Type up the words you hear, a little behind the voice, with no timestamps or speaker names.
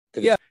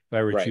Yeah. If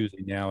I were Right.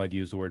 choosing now, I'd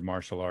use the word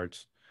martial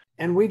arts.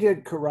 And we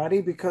did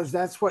karate because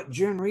that's what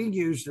June Reed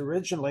used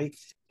originally.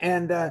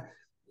 And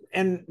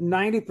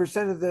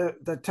 90% of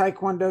the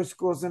taekwondo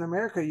schools in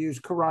America use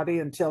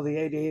karate until the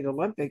 88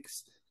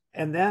 Olympics.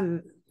 And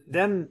then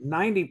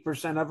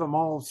 90% of them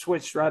all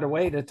switched right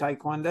away to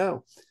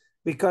taekwondo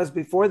because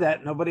before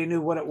that, nobody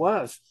knew what it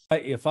was.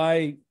 If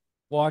I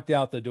walked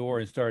out the door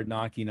and started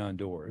knocking on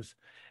doors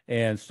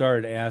and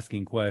started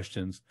asking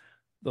questions,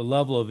 the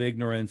level of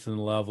ignorance and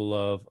the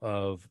level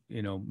of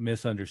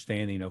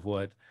misunderstanding of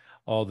what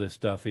all this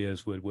stuff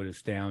is would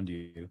astound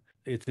you.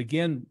 It's,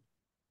 again,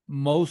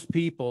 most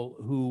people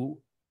who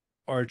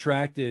are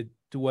attracted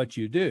to what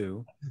you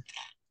do,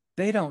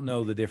 they don't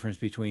know the difference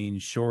between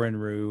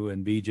Shorin-ryu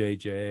and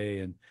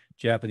BJJ and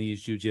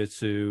Japanese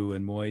Jiu-Jitsu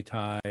and Muay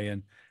Thai,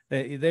 and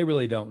they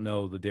really don't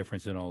know the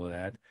difference in all of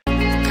that.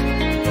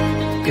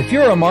 If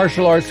you're a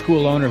martial arts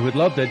school owner who'd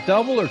love to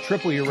double or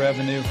triple your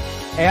revenue,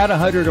 add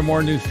 100 or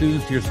more new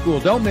students to your school,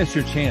 don't miss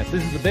your chance.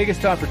 This is the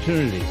biggest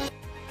opportunity